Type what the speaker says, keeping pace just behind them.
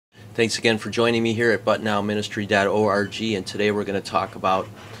Thanks again for joining me here at butnowministry.org, and today we're going to talk about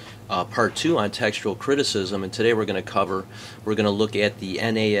part 2 on textual criticism, and today we're going to look at the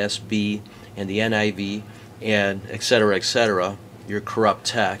NASB and the NIV and etc. Your corrupt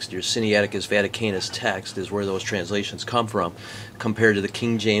text, your Sinaiticus Vaticanus text is where those translations come from, compared to the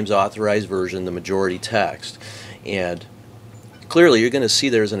King James Authorized Version, the majority text. And clearly you're going to see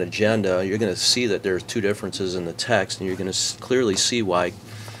there's an agenda. You're going to see that there's two differences in the text, and you're going to clearly see why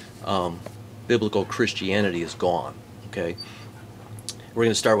biblical Christianity is gone. Okay, we're going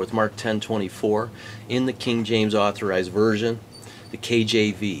to start with Mark 10:24 in the King James Authorized Version, the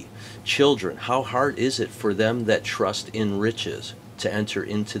KJV. Children, how hard is it for them that trust in riches to enter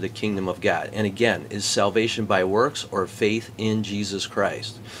into the kingdom of God? And again, is salvation by works or faith in Jesus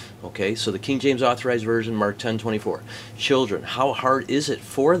Christ? Okay, so the King James Authorized Version, Mark 10:24. Children, how hard is it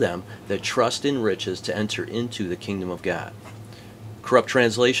for them that trust in riches to enter into the kingdom of God? Corrupt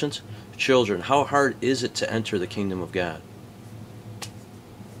translations, children, how hard is it to enter the kingdom of God?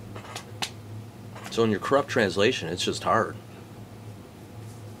 So in your corrupt translation, it's just hard.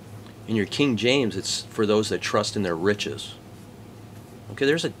 In your King James, it's for those that trust in their riches. Okay,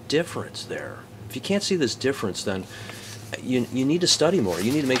 there's a difference there. If you can't see this difference, then you need to study more.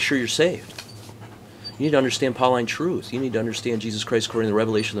 You need to make sure you're saved. You need to understand Pauline truth. You need to understand Jesus Christ according to the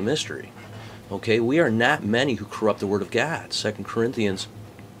revelation of the mystery. Okay, we are not many who corrupt the Word of God. 2 Corinthians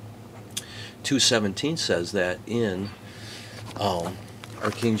 2:17 says that in our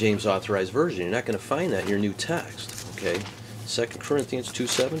King James Authorized Version. You're not going to find that in your new text. Okay, 2 Corinthians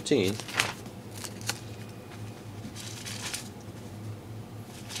 2:17.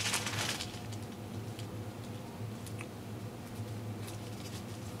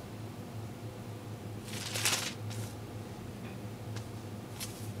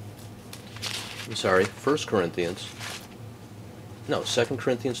 I'm sorry, 1 Corinthians. No, 2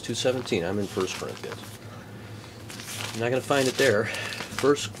 Corinthians 2:17. I'm in 1 Corinthians. I'm not going to find it there.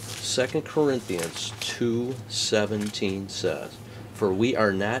 2 Corinthians 2:17 says, "For we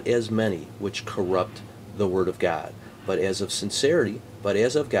are not as many which corrupt the word of God, but as of sincerity, but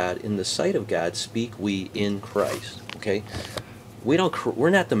as of God, in the sight of God, speak we in Christ." Okay? We're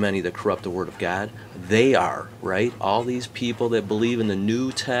not the many that corrupt the Word of God. They are, right? All these people that believe in the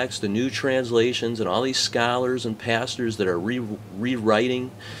new text, the new translations, and all these scholars and pastors that are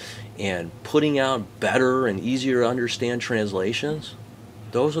rewriting and putting out better and easier to understand translations,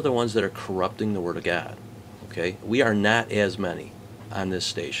 those are the ones that are corrupting the Word of God. Okay? We are not as many on this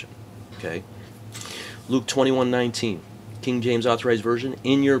station. Okay? Luke 21:19, King James Authorized Version,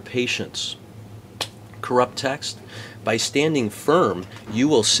 in your patience. Corrupt text, by standing firm, you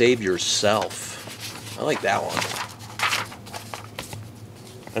will save yourself. I like that one.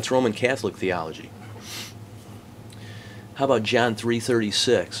 That's Roman Catholic theology. How about John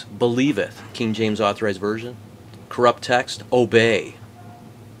 3:36? Believeth, King James Authorized Version. Corrupt text, obey.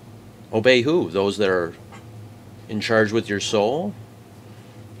 Obey who? Those that are in charge with your soul?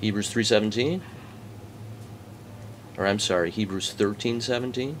 Hebrews 3:17? Or I'm sorry, Hebrews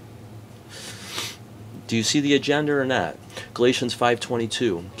 13:17? Do you see the agenda or not? Galatians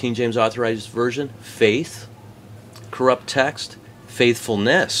 5:22, King James Authorized Version, faith. Corrupt text,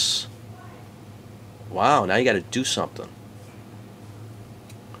 faithfulness. Wow, now you got to do something.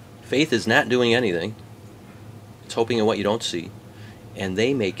 Faith is not doing anything. It's hoping in what you don't see. And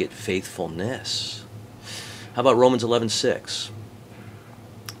they make it faithfulness. How about Romans 11:6?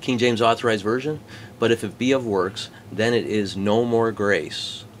 King James Authorized Version, but if it be of works, then it is no more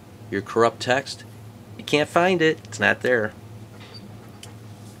grace. Your corrupt text, you can't find it. It's not there.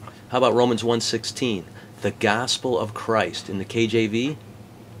 How about Romans 1:16? The gospel of Christ in the KJV,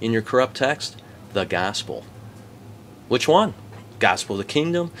 in your corrupt text, the gospel. Which one? Gospel of the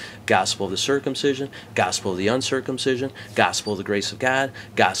kingdom, gospel of the circumcision, gospel of the uncircumcision, gospel of the grace of God,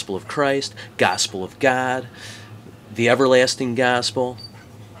 gospel of Christ, gospel of God, the everlasting gospel.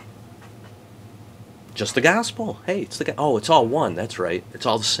 Just the gospel. Hey, it's it's all one. That's right. It's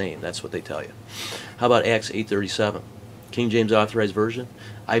all the same. That's what they tell you. How about Acts 8:37? King James Authorized Version,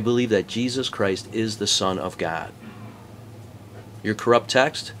 I believe that Jesus Christ is the Son of God. Your corrupt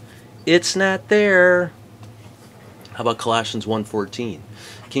text, it's not there. How about Colossians 1:14?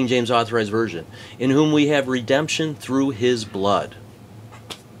 King James Authorized Version, in whom we have redemption through his blood.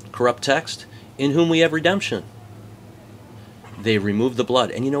 Corrupt text, in whom we have redemption. They remove the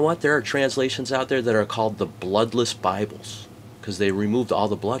blood. And you know what? There are translations out there that are called the bloodless Bibles, because they removed all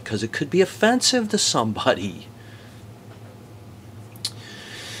the blood, because it could be offensive to somebody.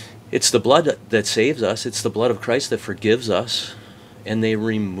 It's the blood that saves us. It's the blood of Christ that forgives us, and they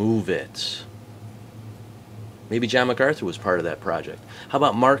remove it. Maybe John MacArthur was part of that project. How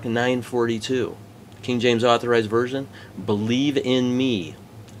about Mark 9:42? King James Authorized Version, believe in me.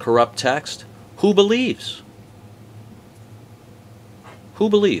 Corrupt text, who believes? Who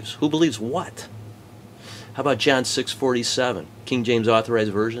believes? Who believes what? How about John 6:47? King James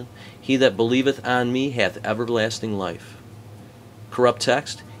Authorized Version, he that believeth on me hath everlasting life. Corrupt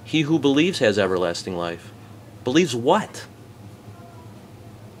text, he who believes has everlasting life. Believes what?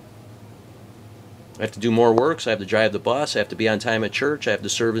 I have to do more works, I have to drive the bus, I have to be on time at church, I have to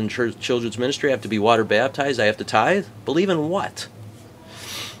serve in children's ministry, I have to be water baptized, I have to tithe? Believe in what?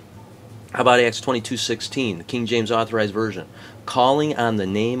 How about Acts 22:16, the King James Authorized Version? Calling on the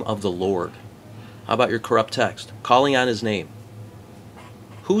name of the Lord. How about your corrupt text? Calling on his name.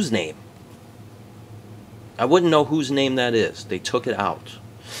 Whose name? I wouldn't know whose name that is. They took it out.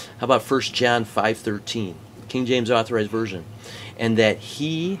 How about 1 John 5:13, King James Authorized Version? And that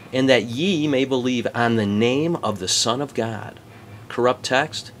ye may believe on the name of the Son of God. Corrupt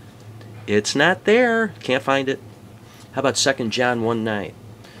text? It's not there. Can't find it. How about 2 John 1:9?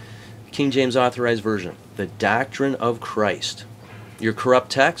 King James Authorized Version. The doctrine of Christ. Your corrupt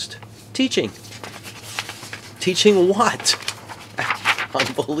text? Teaching. Teaching what?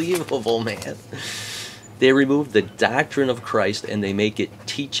 Unbelievable, man. They removed the doctrine of Christ and they make it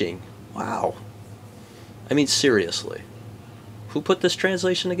teaching. Wow. I mean, seriously. Who put this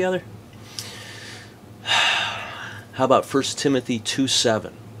translation together? How about 1 Timothy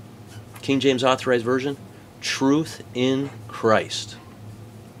 2:7? King James Authorized Version, truth in Christ.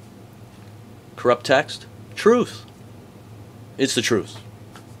 Corrupt text? Truth. It's the truth.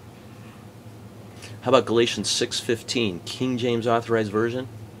 How about Galatians 6:15? King James Authorized Version,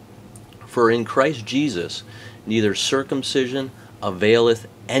 for in Christ Jesus neither circumcision availeth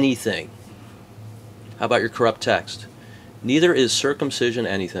anything. How about your corrupt text? Neither is circumcision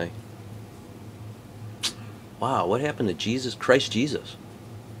anything. Wow, what happened to Jesus? Christ Jesus.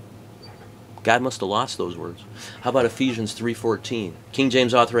 God must have lost those words. How about Ephesians 3:14? King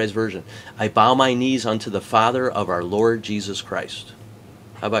James Authorized Version. I bow my knees unto the Father of our Lord Jesus Christ.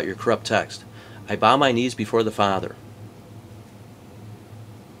 How about your corrupt text? I bow my knees before the Father.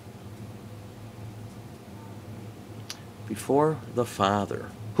 Before the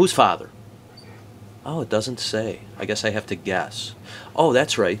Father. Whose Father? Oh, it doesn't say. I guess I have to guess. Oh,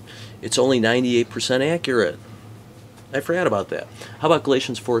 that's right. It's only 98% accurate. I forgot about that. How about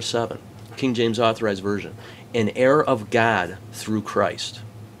Galatians 4:7? King James Authorized Version. An heir of God through Christ.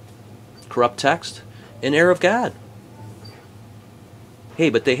 Corrupt text? An heir of God. Hey,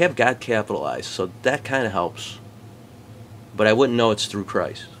 but they have God capitalized, so that kind of helps. But I wouldn't know it's through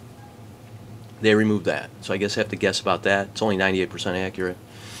Christ. They removed that. So I guess I have to guess about that. It's only 98% accurate.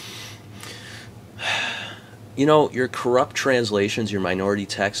 You know, your corrupt translations, your minority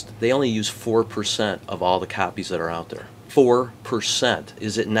text, they only use 4% of all the copies that are out there. 4%.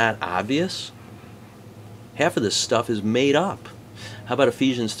 Is it not obvious? Half of this stuff is made up. How about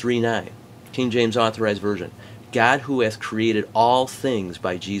Ephesians 3:9? King James Authorized Version. God who hath created all things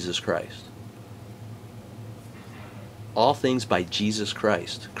by Jesus Christ. All things by Jesus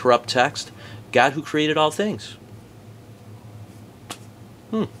Christ. Corrupt text. God who created all things.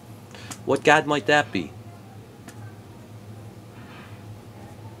 What God might that be?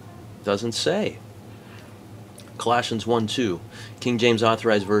 Doesn't say. Colossians 1:2, King James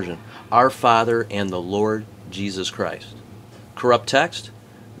Authorized Version. Our Father and the Lord Jesus Christ. Corrupt text.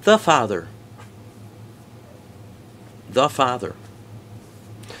 The Father. The Father.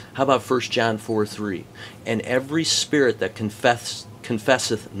 How about 1 John 4:3? And every spirit that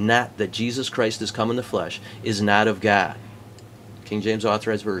confesseth not that Jesus Christ is come in the flesh is not of God. King James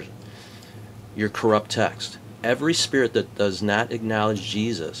Authorized Version. Your corrupt text. Every spirit that does not acknowledge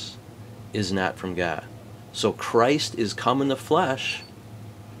Jesus is not from God. So Christ is come in the flesh.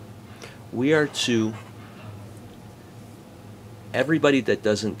 We are to, everybody that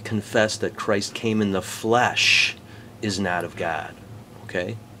doesn't confess that Christ came in the flesh is not of God.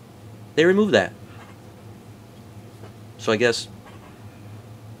 Okay? They remove that. So I guess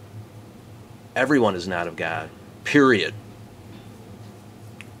everyone is not of God. Period.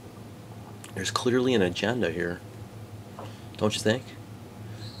 There's clearly an agenda here. Don't you think?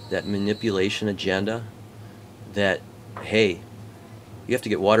 That manipulation agenda that, hey, you have to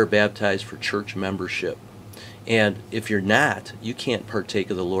get water baptized for church membership. And if you're not, you can't partake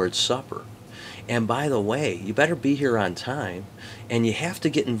of the Lord's Supper. And by the way, you better be here on time, and you have to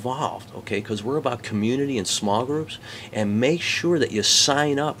get involved, okay? Because we're about community and small groups, and make sure that you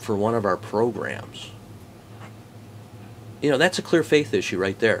sign up for one of our programs. You know, that's a clear faith issue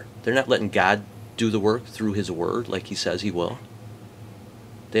right there. They're not letting God do the work through His Word like He says He will.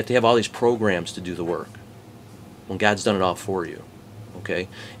 They have to have all these programs to do the work. when God's done it all for you. Okay?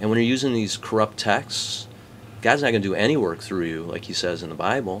 And when you're using these corrupt texts, God's not going to do any work through you, like he says in the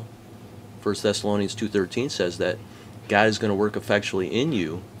Bible. 1 Thessalonians 2:13 says that God is going to work effectually in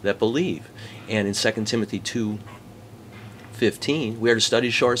you that believe. And in 2 Timothy 2:15, we are to study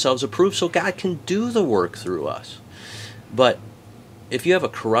to show ourselves approved so God can do the work through us. But if you have a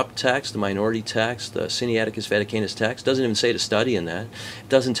corrupt text, the minority text, the Sinaiticus Vaticanus text, doesn't even say to study in that. It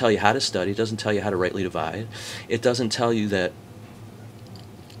doesn't tell you how to study. It doesn't tell you how to rightly divide. It doesn't tell you that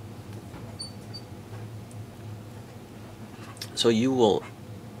so you will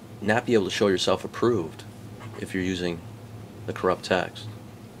not be able to show yourself approved if you're using the corrupt text.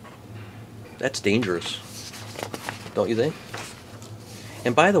 That's dangerous, don't you think?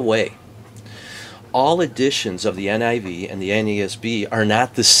 And by the way, all editions of the NIV and the NASB are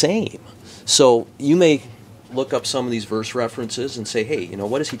not the same. So you may look up some of these verse references and say, hey,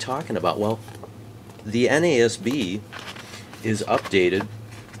 what is he talking about? Well, the NASB is updated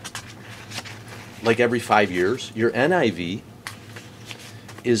like every 5 years. Your NIV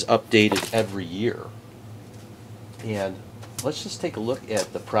is updated every year. And let's just take a look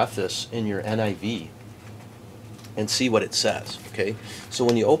at the preface in your NIV and see what it says, okay? So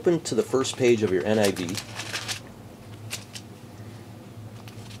when you open to the first page of your NIV,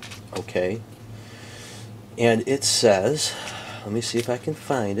 okay, and it says, let me see if I can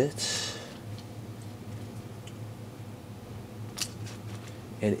find it,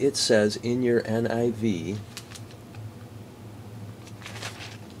 and it says in your NIV,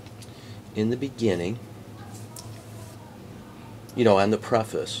 in the beginning, on the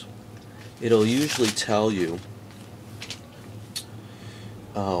preface, it'll usually tell you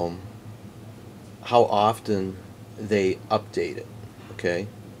how often they update it, okay?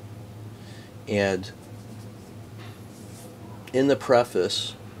 And in the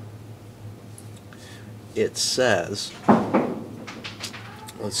preface, it says,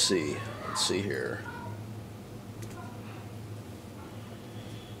 let's see here.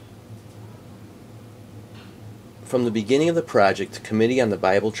 From the beginning of the project, the Committee on the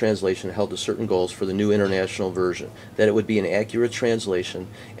Bible Translation held to certain goals for the new international version, that it would be an accurate translation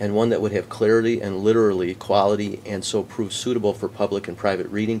and one that would have clarity and literally quality and so prove suitable for public and private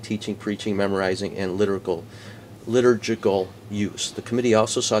reading, teaching, preaching, memorizing, and liturgical use. The committee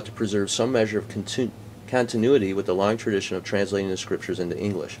also sought to preserve some measure of continuity with the long tradition of translating the scriptures into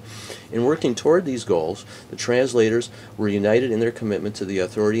English. In working toward these goals, the translators were united in their commitment to the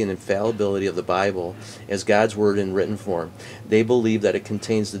authority and infallibility of the Bible as God's word in written form. They believe that it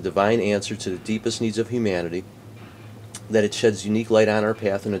contains the divine answer to the deepest needs of humanity, that it sheds unique light on our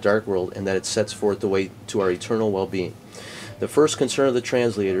path in a dark world, and that it sets forth the way to our eternal well-being. The first concern of the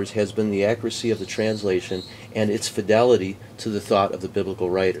translators has been the accuracy of the translation and its fidelity to the thought of the biblical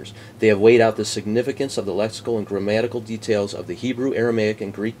writers. They have weighed out the significance of the lexical and grammatical details of the Hebrew, Aramaic,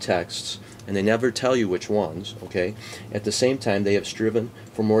 and Greek texts, and they never tell you which ones, okay? At the same time, they have striven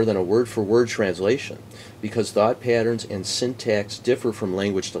for more than a word-for-word translation. Because thought patterns and syntax differ from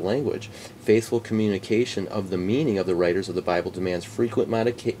language to language, faithful communication of the meaning of the writers of the Bible demands frequent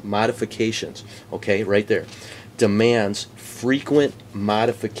modifications, okay, right there. Demands frequent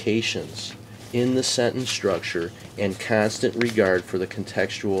modifications in the sentence structure and constant regard for the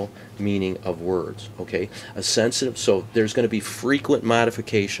contextual meaning of words, okay? So there's going to be frequent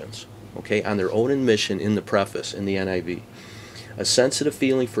modifications, okay, on their own admission in the preface in the NIV. A sensitive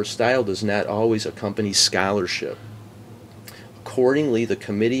feeling for style does not always accompany scholarship. Accordingly, the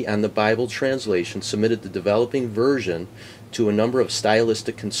Committee on the Bible Translation submitted the developing version to a number of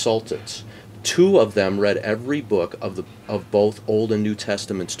stylistic consultants. 2 of them read every book of both Old and New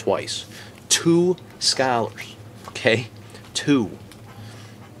Testaments twice. 2 scholars, okay? 2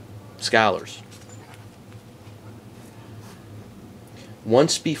 scholars.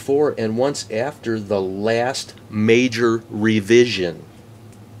 Once before and once after the last major revision,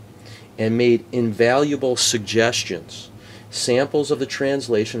 and made invaluable suggestions. Samples of the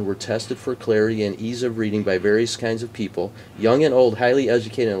translation were tested for clarity and ease of reading by various kinds of people, young and old, highly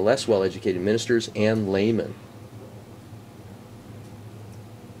educated and less well-educated ministers and laymen.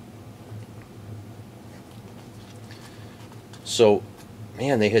 So,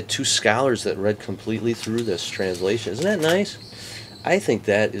 man, they had 2 scholars that read completely through this translation. Isn't that nice? I think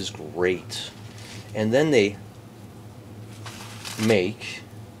that is great. And then they make,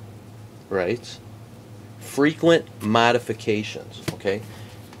 right, frequent modifications, okay?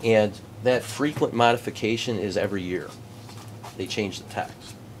 And that frequent modification is every year. They change the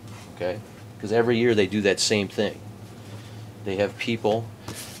text, okay? Because every year they do that same thing. They have people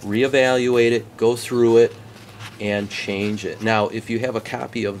reevaluate it, go through it, and change it. Now, if you have a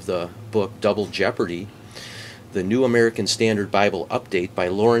copy of the book Double Jeopardy, The New American Standard Bible Update by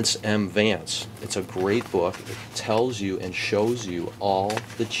Lawrence M. Vance. It's a great book. It tells you and shows you all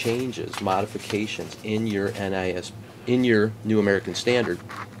the changes, modifications in your in your New American Standard.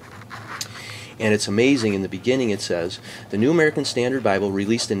 And it's amazing. In the beginning it says, the New American Standard Bible,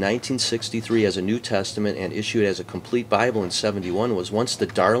 released in 1963 as a New Testament and issued as a complete Bible in 71, was once the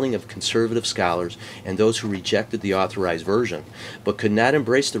darling of conservative scholars and those who rejected the Authorized Version, but could not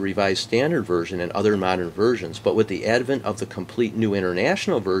embrace the Revised Standard Version and other modern versions. But with the advent of the complete New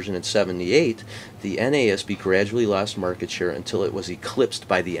International Version in 78, the NASB gradually lost market share until it was eclipsed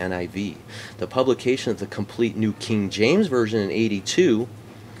by the NIV. The publication of the complete New King James Version in 82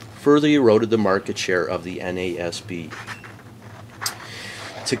 further eroded the market share of the NASB.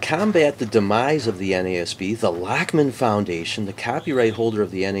 To combat the demise of the NASB, the Lockman Foundation, the copyright holder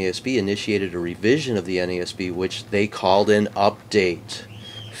of the NASB, initiated a revision of the NASB, which they called an update.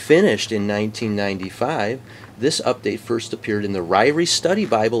 Finished in 1995, this update first appeared in the Ryrie Study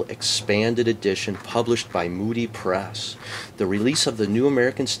Bible Expanded Edition, published by Moody Press. The release of the New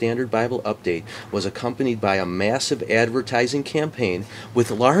American Standard Bible Update was accompanied by a massive advertising campaign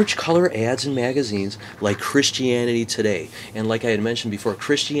with large color ads in magazines like Christianity Today. And like I had mentioned before,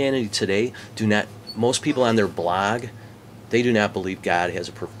 Christianity Today, most people on their blog, they do not believe God has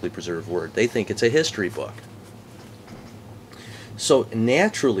a perfectly preserved word. They think it's a history book. So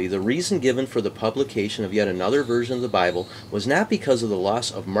naturally, the reason given for the publication of yet another version of the Bible was not because of the loss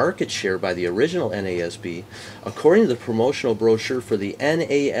of market share by the original NASB. According to the promotional brochure for the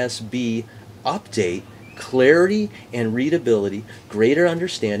NASB Update, clarity and readability, greater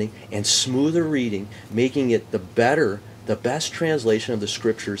understanding, and smoother reading, making it the best translation of the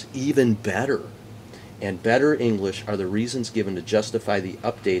Scriptures, even better. And better English are the reasons given to justify the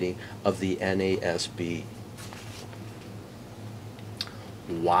updating of the NASB.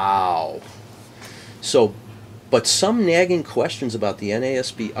 Wow. But some nagging questions about the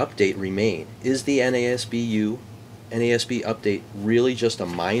NASB update remain. Is the NASB update really just a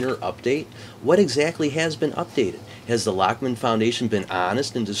minor update? What exactly has been updated? Has the Lockman Foundation been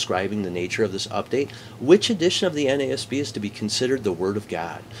honest in describing the nature of this update? Which edition of the NASB is to be considered the Word of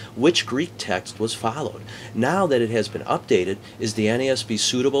God? Which Greek text was followed? Now that it has been updated, is the NASB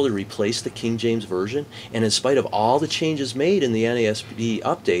suitable to replace the King James Version? And in spite of all the changes made in the NASB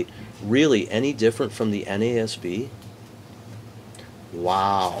update, really any different from the NASB?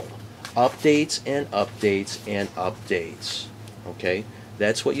 Wow. Updates and updates and updates. Okay?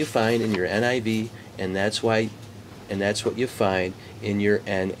 That's what you find in your NIV, and that's what you find in your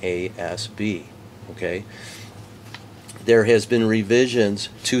NASB. Okay? There has been revisions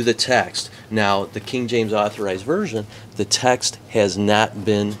to the text. Now, the King James Authorized Version, the text has not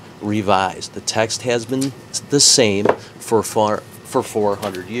been revised. The text has been the same for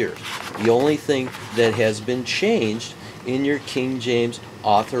 400 years. The only thing that has been changed in your King James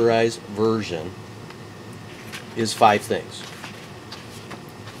Authorized Version is 5 things.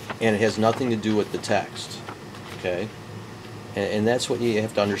 And it has nothing to do with the text. Okay? And that's what you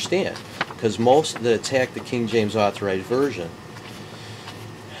have to understand. Because most that attack the King James Authorized Version,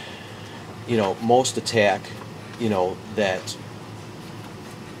 most attack, that,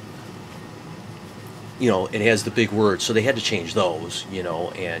 it has the big words, so they had to change those, and,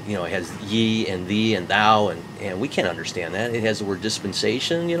 it has ye and thee and thou, and we can't understand that. It has the word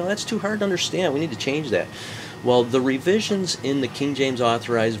dispensation, that's too hard to understand. We need to change that. Well, the revisions in the King James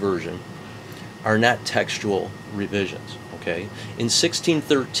Authorized Version are not textual revisions, okay? In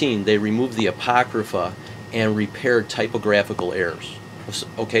 1613, they removed the Apocrypha and repaired typographical errors.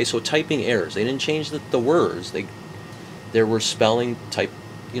 Okay, so typing errors. They didn't change the words. There were spelling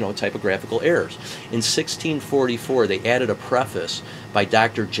typographical errors. In 1644, they added a preface by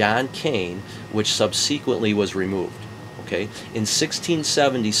Dr. John Kane, which subsequently was removed. Okay? In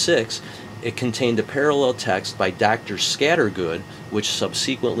 1676, it contained a parallel text by Dr. Scattergood, which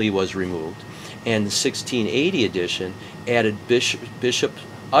subsequently was removed. And the 1680 edition added Bishop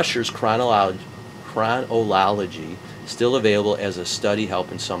Ussher's chronology, still available as a study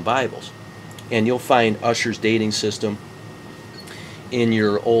help in some Bibles. And you'll find Ussher's dating system in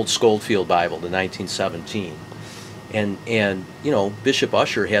your old Schofield Bible, the 1917. And Bishop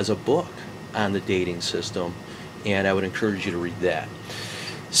Ussher has a book on the dating system, and I would encourage you to read that.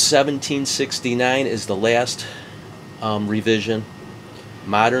 1769 is the last revision.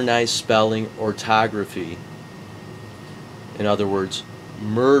 Modernized spelling, orthography. In other words,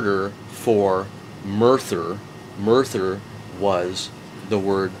 murder for Murther. Murther was the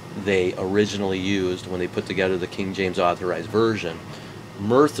word they originally used when they put together the King James Authorized Version.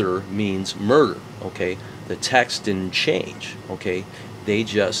 Murther means murder, okay? The text didn't change, okay? They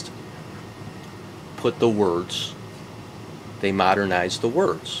just put the words, they modernized the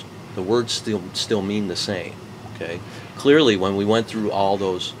words. The words still mean the same. Okay. Clearly, when we went through all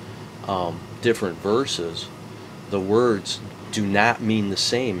those different verses, the words do not mean the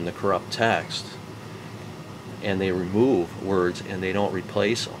same in the corrupt text, and they remove words and they don't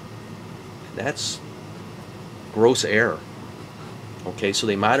replace them. That's gross error. Okay, so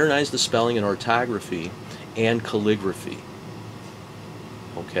they modernized the spelling and orthography and calligraphy.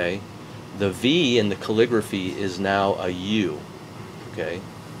 Okay, the V in the calligraphy is now a U. Okay,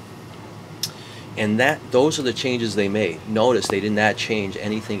 and those are the changes they made. Notice they did not change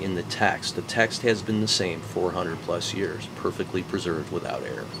anything in the text. The text has been the same 400 plus years, perfectly preserved without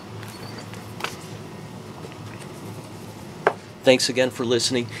error. Thanks again for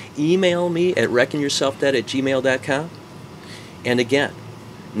listening. Email me at reckonyourselfdead@gmail.com. And again,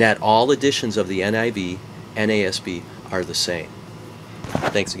 not all editions of the NIV, NASB are the same.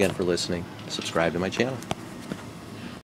 Thanks again for listening. Subscribe to my channel.